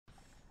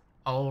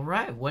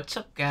Alright, what's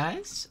up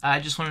guys? I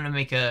just wanted to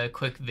make a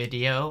quick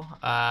video.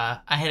 I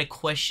had a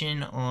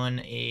question on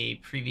a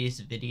previous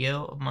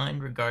video of mine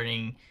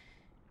regarding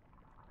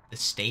the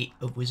state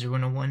of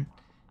Wizard101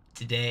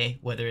 today,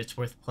 whether it's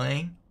worth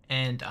playing,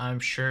 and I'm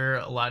sure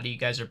a lot of you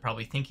guys are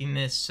probably thinking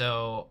this,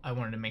 so I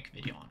wanted to make a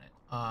video on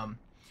it.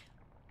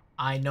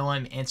 I know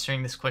I'm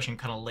answering this question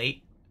kind of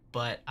late,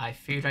 but I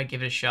figured I'd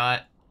give it a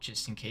shot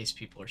just in case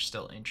people are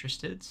still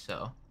interested,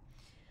 so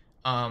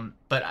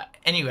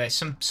anyway,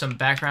 some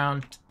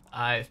background.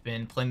 I've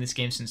been playing this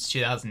game since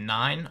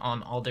 2009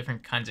 on all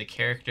different kinds of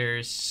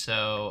characters.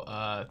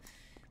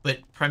 But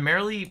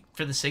primarily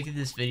for the sake of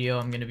this video,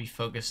 I'm going to be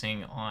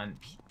focusing on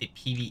the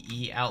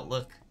PVE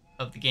outlook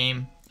of the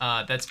game.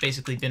 That's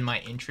basically been my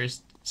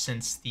interest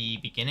since the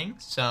beginning.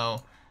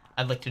 So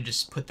I'd like to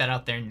just put that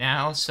out there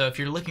now. So if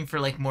you're looking for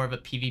like more of a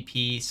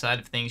PvP side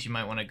of things, you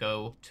might want to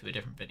go to a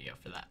different video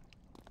for that.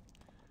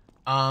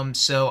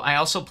 So I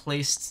also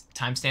placed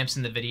timestamps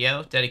in the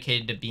video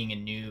dedicated to being a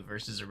new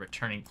versus a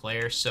returning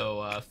player,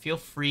 so feel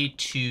free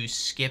to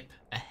skip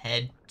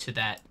ahead to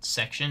that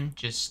section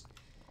just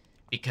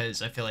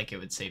because I feel like it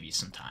would save you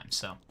some time.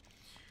 So,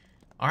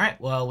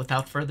 alright, well,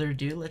 without further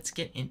ado, let's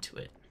get into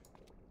it.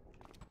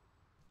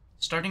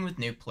 Starting with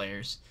new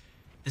players,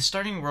 the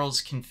starting worlds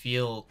can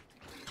feel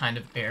kind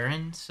of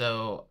barren,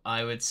 so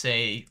I would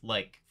say,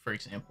 like, for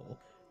example,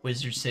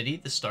 Wizard City,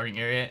 the starting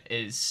area,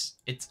 it's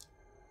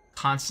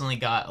constantly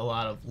got a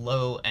lot of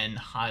low and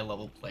high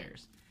level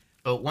players.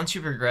 But once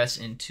you progress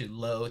into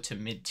low to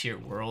mid tier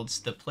worlds,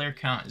 the player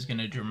count is going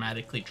to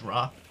dramatically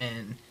drop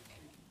and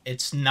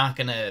it's not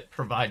going to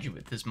provide you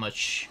with as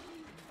much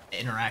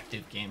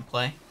interactive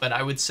gameplay. But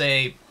I would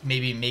say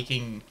maybe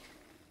making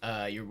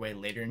your way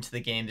later into the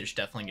game, there's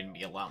definitely going to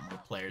be a lot more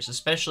players,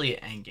 especially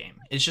at endgame.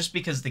 It's just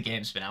because the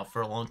game's been out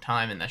for a long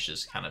time and that's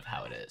just kind of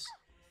how it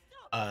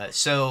is.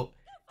 So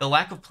the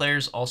lack of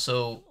players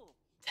also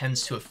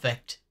tends to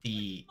affect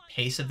the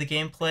pace of the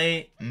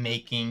gameplay,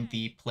 making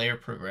the player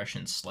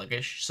progression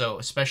sluggish. So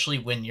especially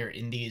when you're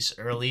in these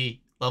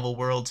early level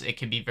worlds, it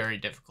can be very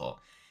difficult.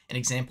 An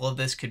example of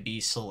this could be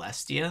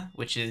Celestia,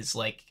 which is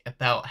like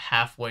about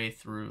halfway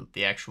through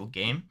the actual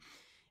game.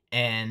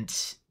 And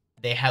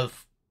they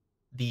have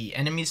the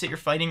enemies that you're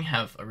fighting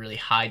have a really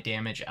high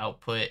damage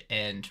output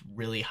and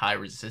really high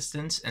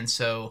resistance. And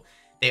so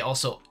they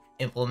also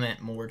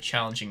implement more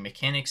challenging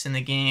mechanics in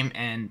the game,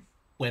 and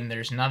when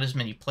there's not as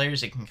many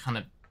players, it can kind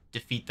of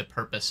defeat the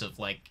purpose of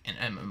like an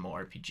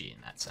MMORPG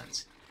in that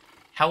sense.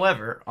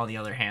 However, on the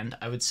other hand,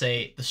 I would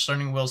say the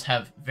starting worlds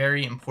have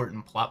very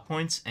important plot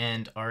points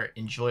and are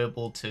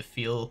enjoyable to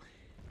feel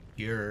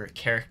your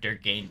character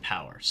gain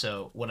power.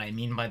 So what I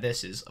mean by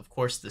this is, of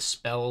course, the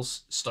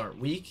spells start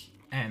weak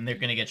and they're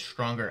going to get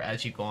stronger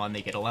as you go on.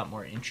 They get a lot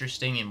more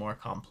interesting and more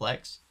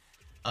complex.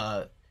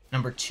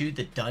 Number two,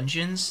 the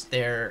dungeons.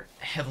 They're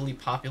heavily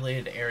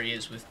populated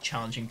areas with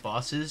challenging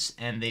bosses,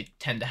 and they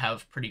tend to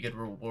have pretty good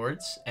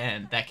rewards,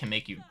 and that can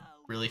make you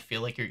really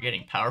feel like you're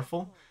getting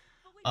powerful.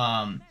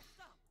 I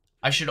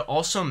should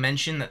also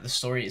mention that the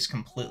story is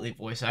completely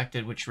voice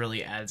acted, which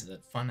really adds a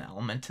fun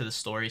element to the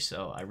story,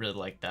 so I really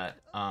like that.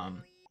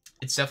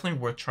 It's definitely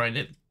worth trying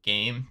the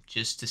game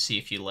just to see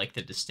if you like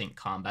the distinct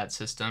combat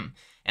system,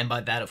 and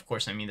by that, of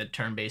course, I mean the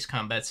turn-based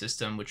combat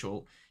system, which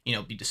will,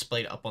 be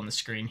displayed up on the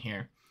screen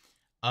here.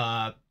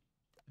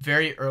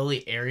 Very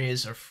early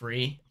areas are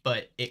free,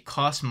 but it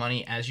costs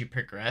money as you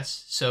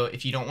progress. So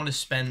if you don't want to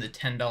spend the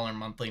 $10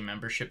 monthly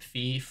membership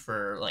fee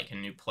for like a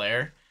new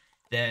player,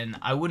 then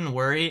I wouldn't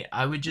worry.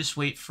 I would just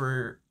wait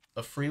for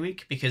a free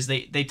week, because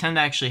they tend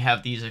to actually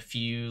have these a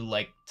few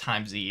like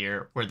times a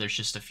year where there's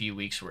just a few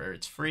weeks where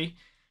it's free.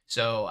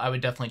 So I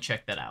would definitely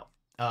check that out.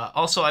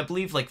 Also, I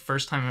believe like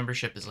first time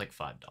membership is like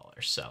 $5.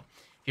 So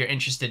if you're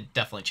interested,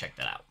 definitely check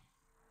that out.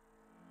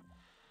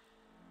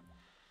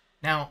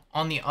 Now,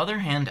 on the other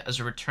hand,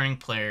 as a returning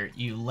player,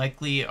 you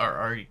likely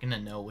are already going to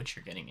know what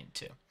you're getting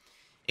into.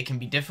 It can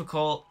be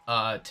difficult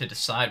to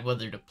decide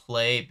whether to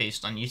play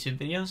based on YouTube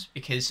videos,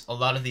 because a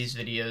lot of these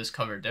videos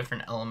cover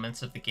different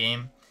elements of the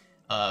game.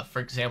 For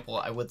example,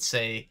 I would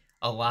say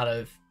a lot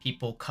of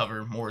people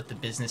cover more the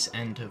business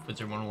end of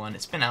Wizard101.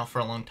 It's been out for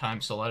a long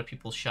time, so a lot of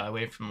people shy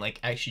away from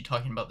like actually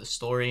talking about the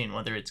story and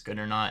whether it's good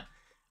or not.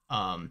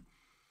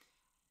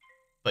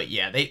 But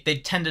yeah, they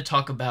tend to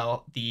talk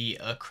about the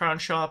crown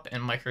shop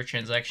and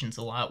microtransactions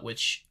a lot,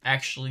 which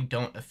actually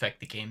don't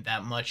affect the game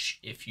that much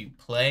if you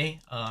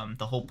play.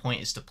 The whole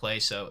point is to play,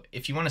 so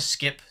if you want to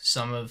skip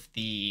some of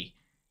the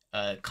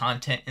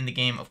content in the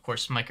game, of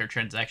course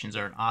microtransactions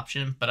are an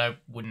option, but I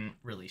wouldn't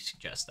really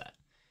suggest that.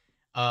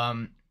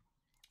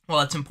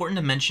 Well, it's important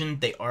to mention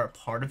they are a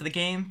part of the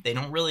game. They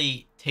don't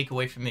really take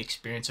away from the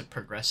experience of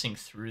progressing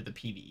through the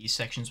PvE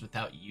sections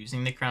without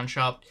using the crown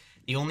shop.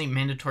 The only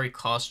mandatory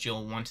cost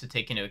you'll want to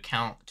take into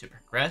account to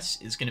progress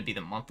is going to be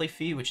the monthly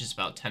fee, which is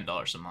about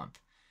 $10 a month.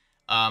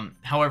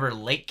 However,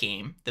 late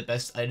game, the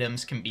best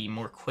items can be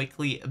more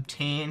quickly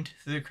obtained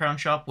through the crown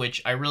shop,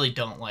 which I really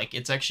don't like.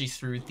 It's actually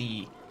through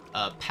the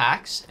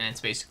packs, and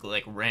it's basically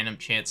like a random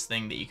chance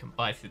thing that you can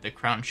buy through the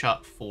crown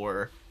shop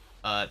for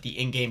the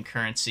in-game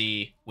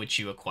currency, which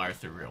you acquire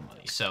through real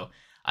money. So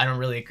I don't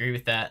really agree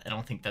with that. I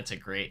don't think that's a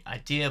great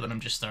idea, but I'm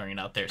just throwing it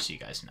out there so you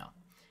guys know.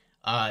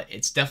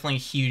 It's definitely a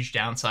huge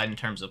downside in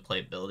terms of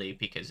playability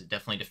because it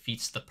definitely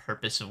defeats the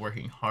purpose of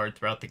working hard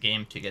throughout the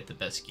game to get the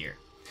best gear.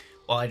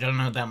 While I don't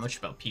know that much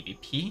about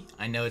PvP,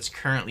 I know it's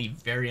currently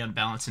very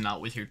unbalanced and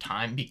not with your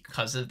time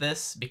because of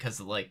this,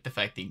 because of like the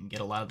fact that you can get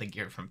a lot of the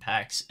gear from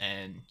packs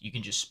and you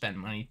can just spend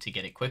money to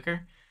get it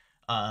quicker.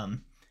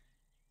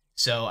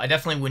 So I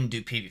definitely wouldn't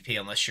do PvP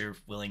unless you're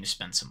willing to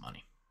spend some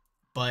money.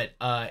 But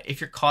if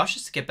you're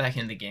cautious to get back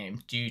into the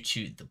game due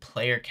to the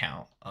player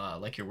count,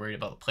 like you're worried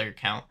about the player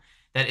count,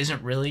 that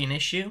isn't really an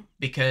issue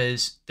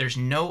because there's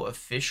no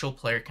official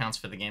player counts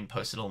for the game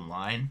posted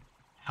online.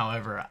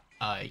 However,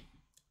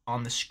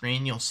 on the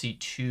screen you'll see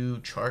two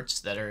charts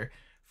that are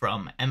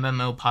from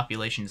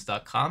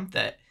mmopopulations.com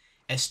that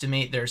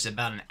estimate there's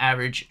about an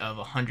average of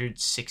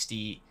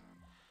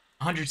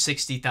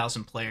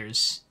 160,000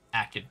 players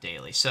active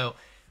daily. So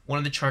one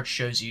of the charts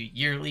shows you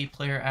yearly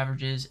player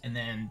averages, and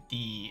then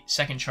the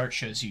second chart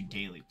shows you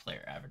daily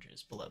player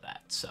averages below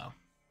that. So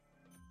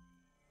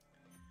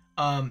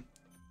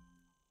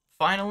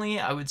finally,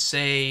 I would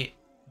say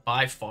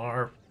by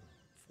far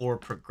for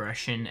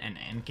progression and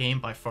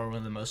endgame, by far one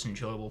of the most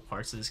enjoyable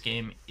parts of this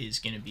game is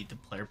going to be the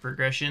player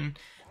progression.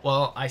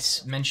 Well, I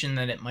mentioned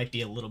that it might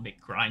be a little bit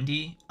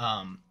grindy.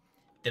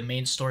 The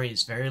main story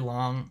is very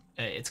long.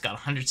 It's got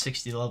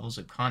 160 levels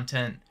of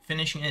content.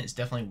 Finishing it is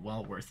definitely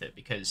well worth it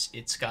because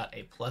it's got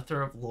a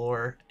plethora of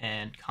lore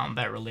and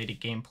combat-related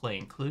gameplay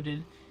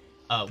included.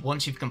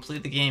 Once you've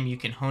completed the game, you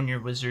can hone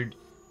your wizard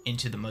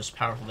into the most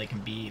powerful they can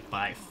be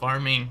by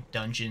farming,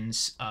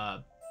 dungeons,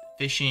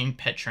 fishing,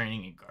 pet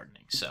training, and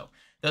gardening. So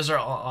those are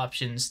all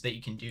options that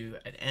you can do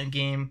at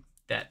endgame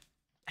that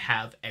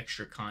have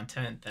extra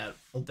content that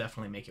will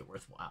definitely make it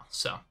worthwhile.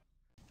 So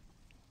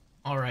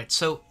alright,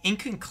 so in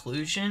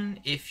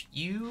conclusion, if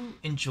you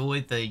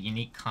enjoy the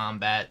unique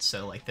combat,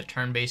 so like the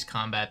turn-based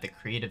combat, the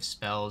creative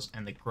spells,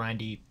 and the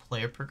grindy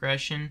player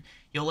progression,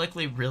 you'll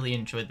likely really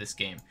enjoy this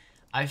game.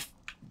 I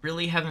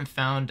really haven't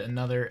found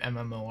another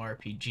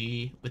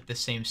MMORPG with the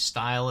same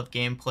style of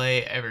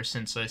gameplay ever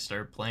since I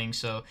started playing,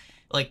 so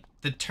like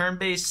the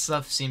turn-based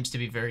stuff seems to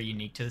be very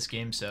unique to this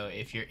game, so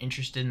if you're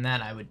interested in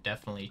that, I would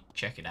definitely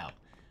check it out.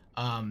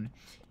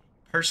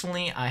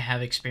 Personally, I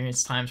have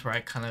experienced times where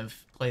I kind of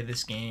play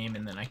this game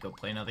and then I go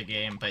play another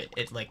game, but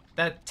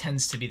that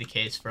tends to be the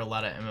case for a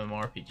lot of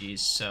MMORPGs.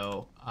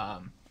 So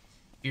if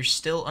you're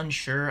still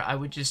unsure, I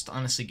would just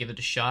honestly give it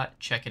a shot,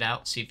 check it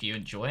out, see if you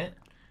enjoy it.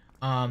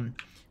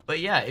 But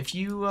yeah, if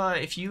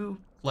you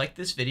like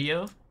this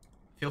video,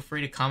 feel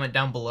free to comment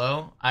down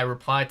below. I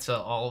reply to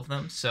all of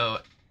them.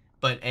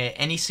 But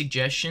any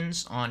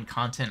suggestions on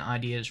content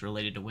ideas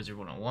related to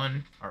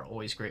Wizard101 are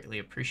always greatly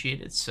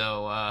appreciated.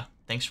 So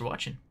thanks for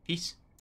watching. Peace.